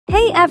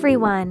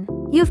everyone!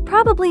 You've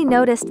probably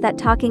noticed that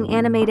talking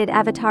animated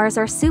avatars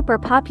are super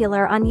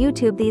popular on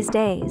YouTube these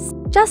days.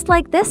 Just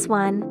like this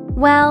one.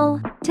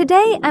 Well,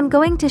 today I'm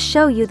going to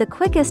show you the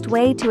quickest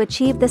way to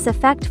achieve this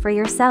effect for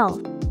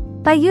yourself.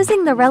 By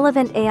using the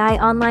relevant AI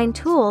online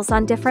tools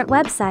on different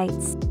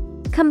websites.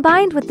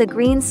 Combined with the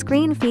green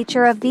screen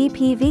feature of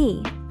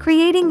VPV,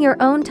 creating your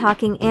own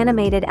talking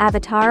animated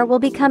avatar will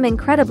become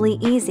incredibly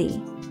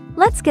easy.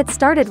 Let's get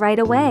started right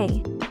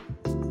away.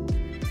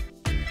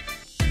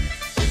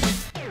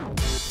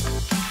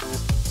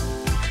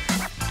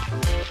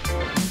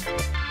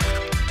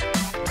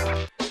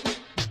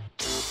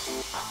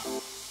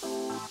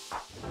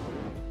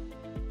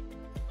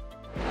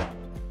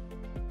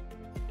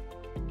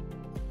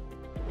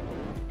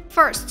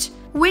 First,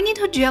 we need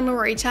to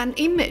generate an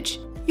image.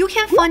 You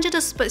can find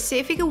the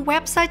specific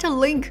website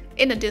link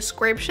in the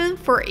description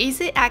for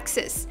easy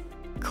access.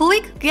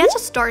 Click Get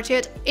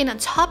Started in the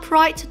top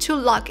right to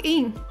log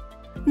in.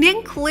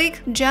 Then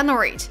click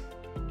Generate.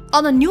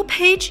 On the new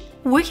page,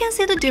 we can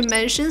see the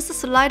dimensions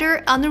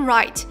slider on the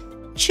right.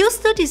 Choose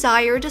the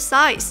desired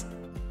size.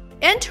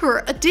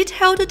 Enter a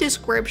detailed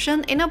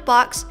description in a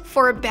box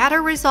for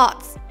better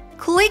results.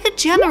 Click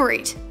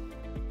Generate.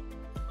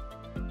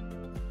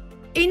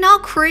 It now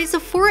creates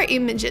 4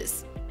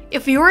 images.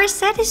 If you are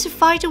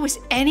satisfied with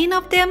any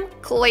of them,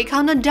 click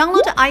on the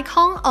download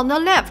icon on the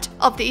left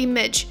of the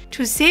image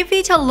to save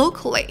it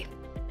locally.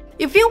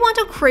 If you want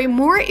to create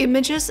more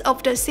images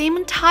of the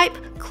same type,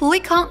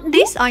 click on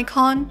this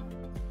icon.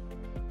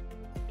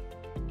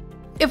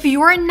 If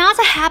you are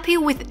not happy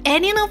with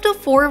any of the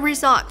 4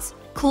 results,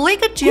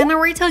 click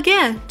Generate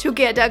again to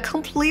get a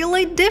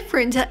completely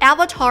different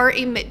avatar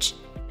image.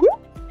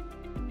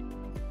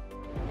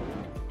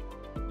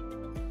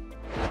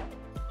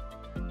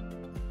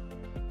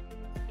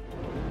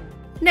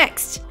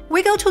 Next,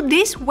 we go to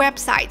this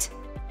website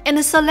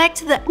and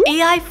select the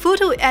AI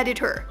photo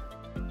editor.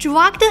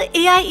 Drag the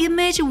AI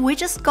image we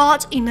just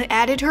got in the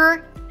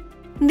editor.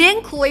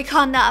 Then click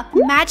on the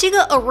Magic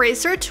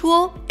Eraser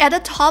tool at the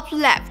top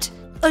left.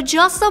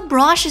 Adjust the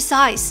brush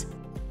size.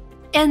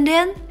 And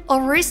then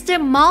erase the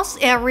mouse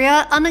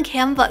area on the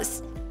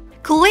canvas.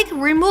 Click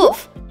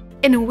Remove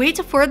and wait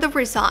for the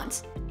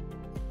results.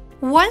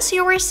 Once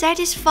you are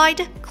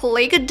satisfied,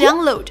 click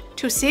Download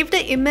to save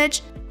the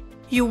image.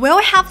 You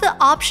will have the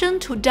option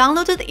to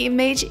download the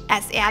image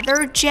as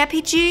either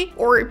JPG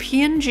or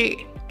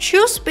PNG.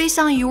 Choose based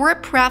on your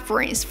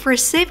preference for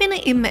saving the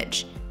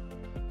image.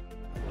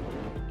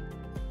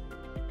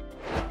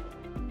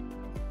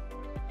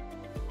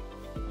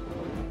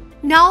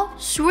 Now,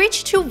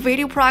 switch to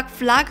VideoProg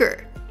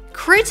Flagger.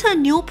 Create a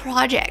new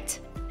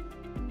project.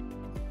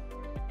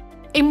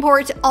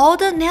 Import all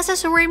the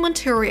necessary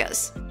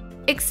materials,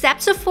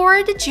 except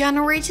for the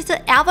generated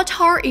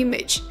avatar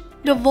image,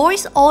 the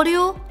voice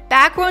audio,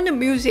 background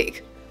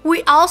music.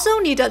 We also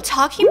need a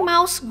talking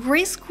mouse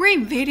green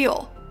screen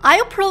video.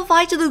 I'll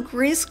provide the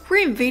green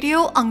screen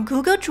video on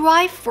Google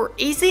Drive for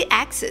easy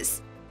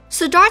access.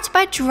 Start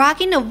by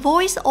dragging the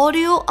voice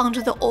audio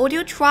onto the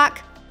audio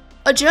track.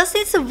 Adjust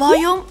its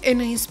volume in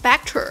the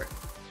inspector.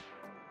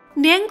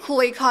 Then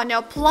click on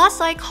the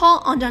plus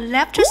icon on the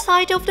left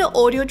side of the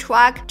audio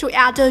track to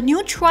add a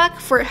new track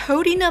for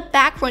holding the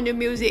background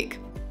music.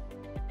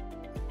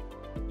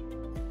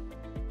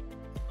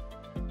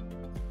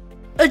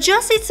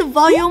 Adjust its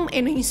volume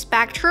in the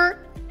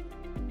inspector,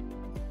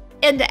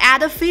 and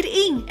add fade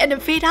in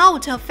and fade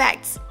out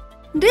effects.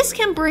 This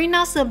can bring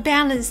us a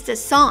balanced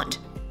sound.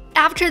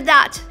 After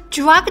that,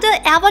 drag the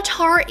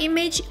avatar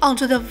image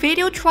onto the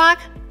video track,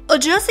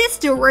 adjust its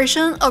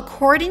duration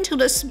according to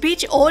the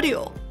speech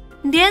audio.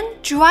 Then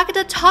drag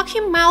the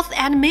talking mouth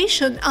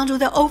animation onto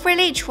the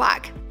overlay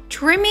track,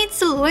 trim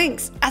its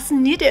length as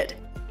needed.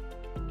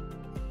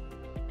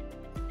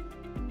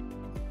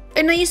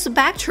 In the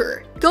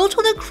inspector, go to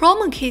the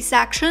chroma key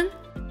section,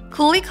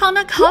 click on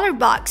the color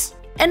box,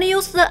 and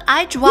use the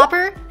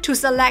eyedropper to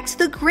select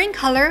the green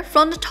color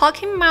from the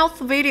talking mouth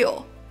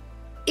video.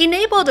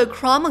 Enable the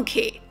chroma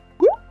key.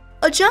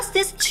 Adjust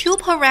these 2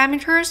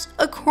 parameters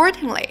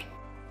accordingly.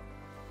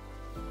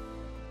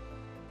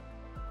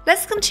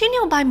 Let's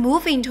continue by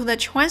moving to the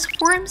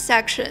transform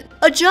section.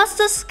 Adjust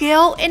the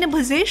scale and the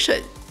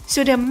position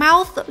so the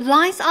mouth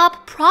lines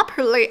up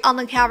properly on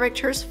the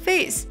character's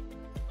face.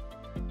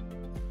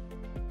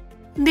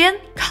 Then,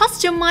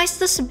 customize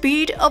the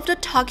speed of the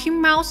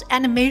talking mouse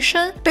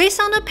animation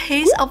based on the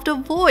pace of the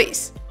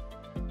voice.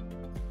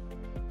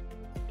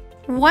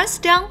 Once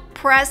done,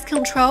 press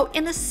Ctrl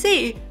and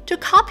C to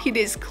copy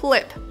this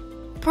clip.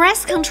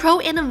 Press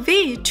Ctrl and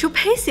V to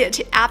paste it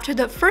after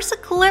the first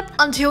clip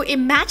until it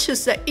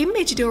matches the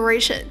image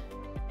duration.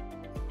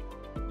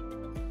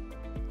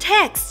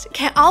 Text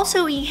can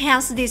also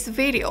enhance this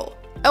video.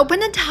 Open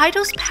the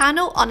titles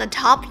panel on the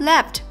top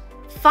left.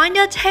 Find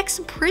a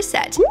text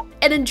preset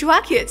and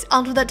drag it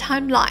onto the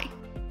timeline.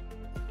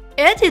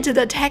 Edit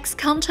the text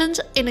content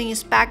in the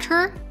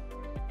inspector.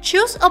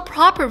 Choose a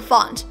proper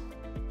font.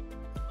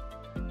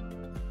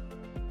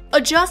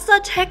 Adjust the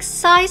text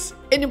size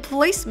and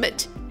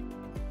placement.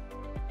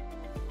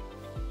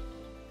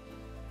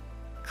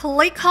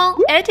 Click on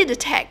Edit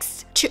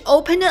Text to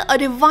open the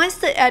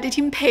advanced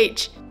editing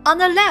page. On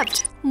the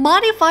left,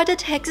 modify the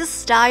text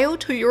style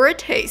to your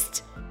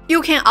taste.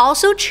 You can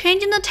also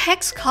change the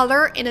text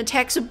color and the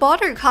text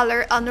border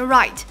color on the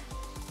right.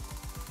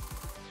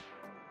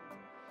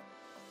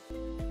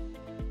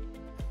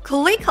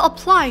 Click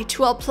Apply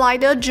to apply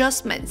the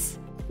adjustments.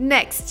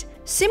 Next,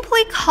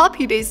 simply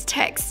copy this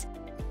text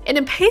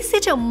and paste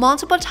it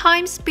multiple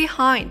times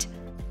behind.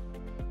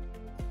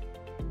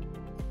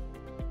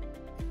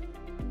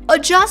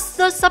 Adjust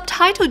the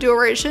subtitle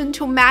duration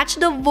to match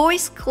the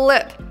voice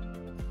clip.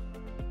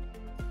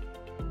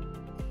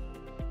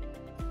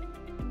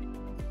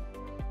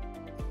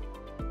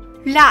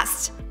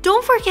 Last,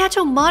 don't forget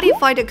to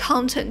modify the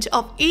content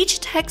of each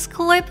text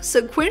clip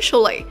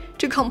sequentially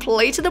to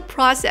complete the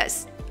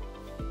process.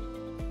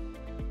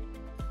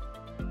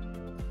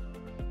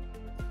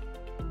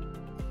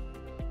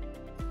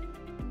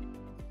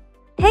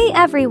 Hey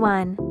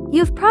everyone!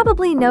 You've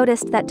probably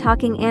noticed that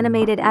talking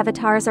animated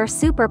avatars are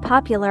super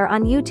popular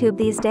on YouTube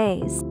these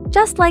days.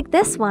 Just like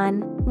this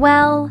one.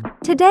 Well,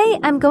 today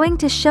I'm going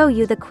to show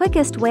you the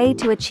quickest way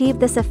to achieve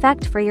this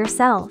effect for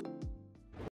yourself.